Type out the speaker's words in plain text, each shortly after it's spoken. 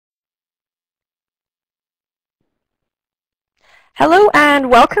Hello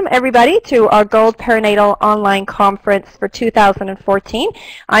and welcome everybody to our Gold Perinatal Online Conference for 2014.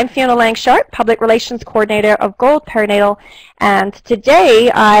 I'm Fiona Lang-Sharp, Public Relations Coordinator of Gold Perinatal, and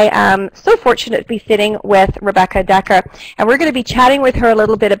today I am so fortunate to be sitting with Rebecca Dekker, and we're going to be chatting with her a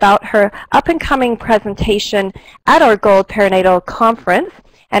little bit about her up-and-coming presentation at our Gold Perinatal Conference,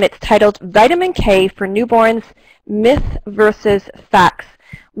 and it's titled Vitamin K for Newborns, Myth versus Facts.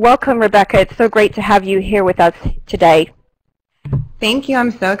 Welcome, Rebecca. It's so great to have you here with us today. Thank you. I'm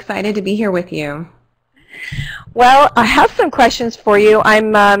so excited to be here with you. Well, I have some questions for you.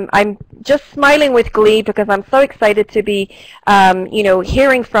 I'm just smiling with glee because I'm so excited to be,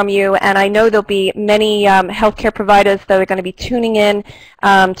 hearing from you, and I know there'll be many healthcare providers that are going to be tuning in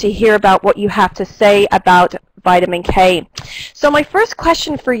to hear about what you have to say about vitamin K. So my first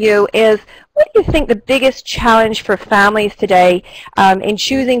question for you is, what do you think the biggest challenge for families today in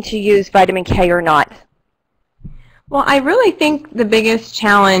choosing to use vitamin K or not? Well, I really think the biggest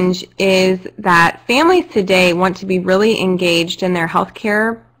challenge is that families today want to be really engaged in their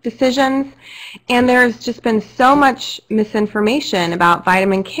healthcare decisions, and there's just been so much misinformation about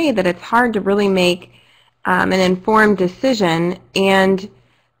vitamin K that it's hard to really make an informed decision. And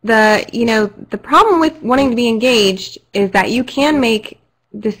the problem with wanting to be engaged is that you can make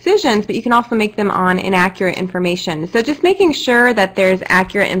decisions, but you can also make them on inaccurate information. So just making sure that there's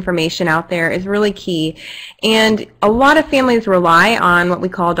accurate information out there is really key. And a lot of families rely on what we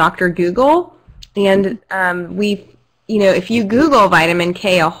call Dr. Google. And if you Google vitamin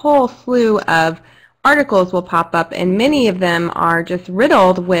K, a whole slew of articles will pop up, and many of them are just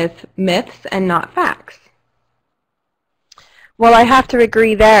riddled with myths and not facts. Well, I have to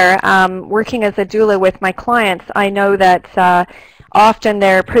agree there. Working as a doula with my clients, I know that often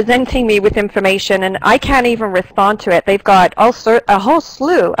they're presenting me with information and I can't even respond to it. They've got a whole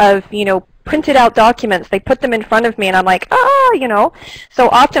slew of, printed out documents. They put them in front of me and I'm like, So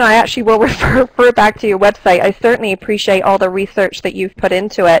often I actually will refer back to your website. I certainly appreciate all the research that you've put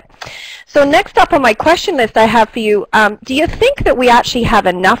into it. So next up on my question list I have for you, do you think that we actually have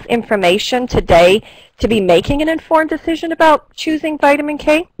enough information today to be making an informed decision about choosing vitamin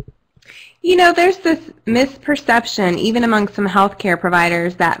K? There's this misperception, even among some healthcare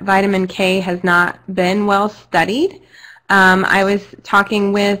providers, that vitamin K has not been well studied. I was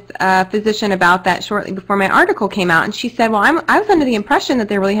talking with a physician about that shortly before my article came out, and she said, well, I was under the impression that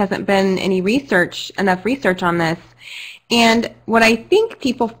there really hasn't been enough research on this. And what I think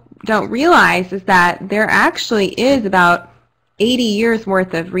people don't realize is that there actually is about 80 years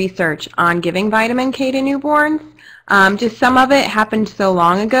worth of research on giving vitamin K to newborns. Just some of it happened so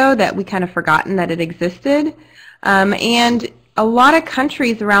long ago that we kind of forgotten that it existed. And a lot of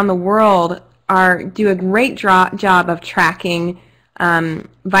countries around the world do a great job of tracking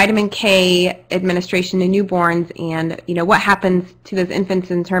vitamin K administration to newborns and what happens to those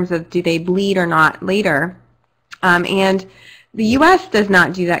infants in terms of do they bleed or not later. And the U.S. does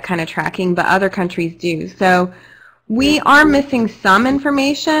not do that kind of tracking, but other countries do. So we are missing some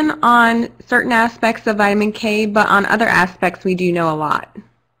information on certain aspects of vitamin K, but on other aspects we do know a lot.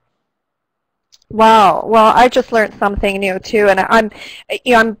 Wow. Well, I just learned something new too, and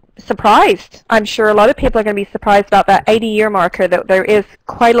I'm surprised. I'm sure a lot of people are going to be surprised about that 80-year marker, that there is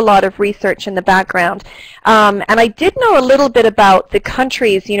quite a lot of research in the background. And I did know a little bit about the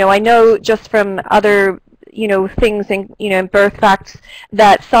countries. I know just from other things in birth facts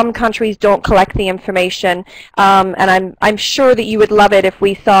that some countries don't collect the information, and I'm sure that you would love it if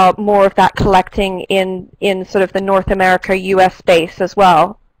we saw more of that collecting in sort of the North America, U.S. space as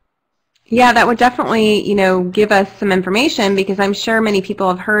well. Yeah, that would definitely, give us some information, because I'm sure many people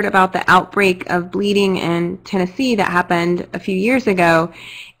have heard about the outbreak of bleeding in Tennessee that happened a few years ago,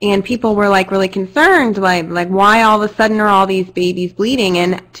 and people were really concerned, like why all of a sudden are all these babies bleeding?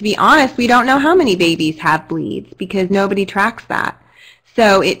 And to be honest, we don't know how many babies have bleeds because nobody tracks that.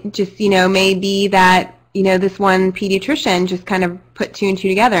 So it just, may be that, this one pediatrician just kind of put two and two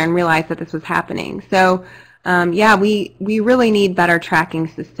together and realized that this was happening. So yeah, we really need better tracking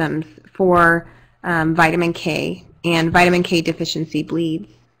systems for vitamin K and vitamin K deficiency bleeds.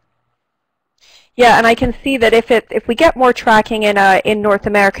 Yeah, and I can see that if we get more tracking in North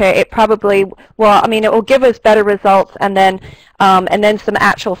America, it probably it will give us better results, and then some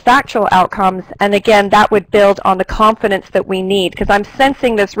actual factual outcomes. And again, that would build on the confidence that we need, because I'm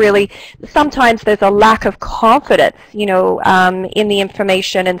sensing sometimes there's a lack of confidence, in the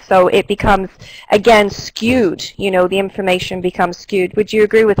information, and so it becomes again skewed. The information becomes skewed. Would you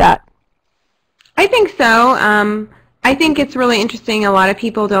agree with that? I think so. I think it's really interesting. A lot of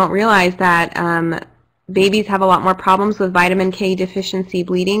people don't realize that babies have a lot more problems with vitamin K deficiency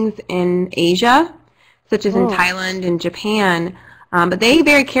bleedings in Asia. such as in Thailand and Japan. But they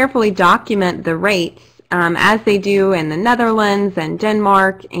very carefully document the rates, as they do in the Netherlands and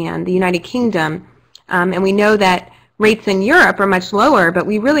Denmark and the United Kingdom. And we know that rates in Europe are much lower, but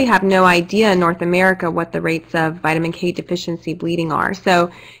we really have no idea in North America what the rates of vitamin K deficiency bleeding are.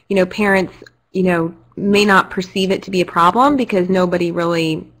 So, parents, may not perceive it to be a problem because nobody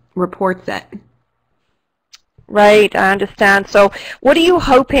really reports it. Right, I understand. So what are you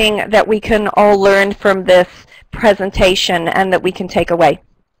hoping that we can all learn from this presentation and that we can take away?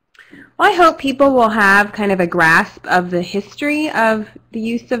 Well, I hope people will have kind of a grasp of the history of the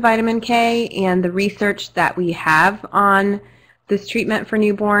use of vitamin K and the research that we have on this treatment for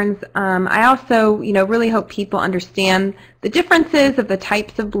newborns. I also, really hope people understand the differences of the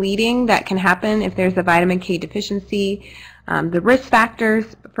types of bleeding that can happen if there's a vitamin K deficiency, the risk factors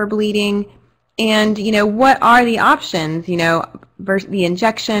for bleeding, and, what are the options, versus the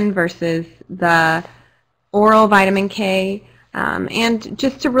injection versus the oral vitamin K. And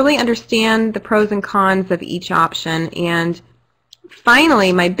just to really understand the pros and cons of each option. And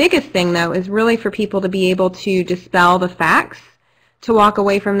finally, my biggest thing, though, is really for people to be able to dispel the facts, to walk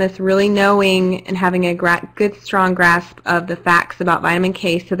away from this really knowing and having a good, strong grasp of the facts about vitamin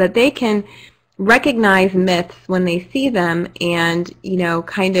K so that they can recognize myths when they see them and,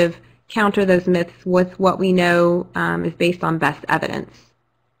 kind of counter those myths with what we know is based on best evidence.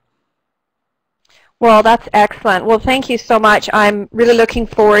 Well, that's excellent. Well, thank you so much. I'm really looking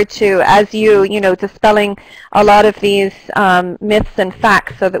forward to, as you, dispelling a lot of these myths and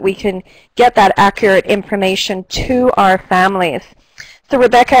facts so that we can get that accurate information to our families. So,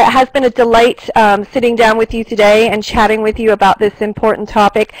 Rebecca, it has been a delight sitting down with you today and chatting with you about this important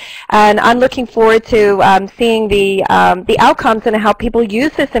topic. And I'm looking forward to seeing the outcomes and how people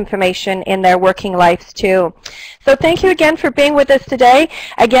use this information in their working lives, too. So thank you again for being with us today.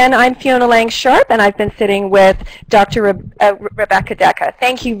 Again, I'm Fiona Lang Sharp, and I've been sitting with Dr. Rebecca Dekker.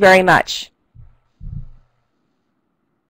 Thank you very much.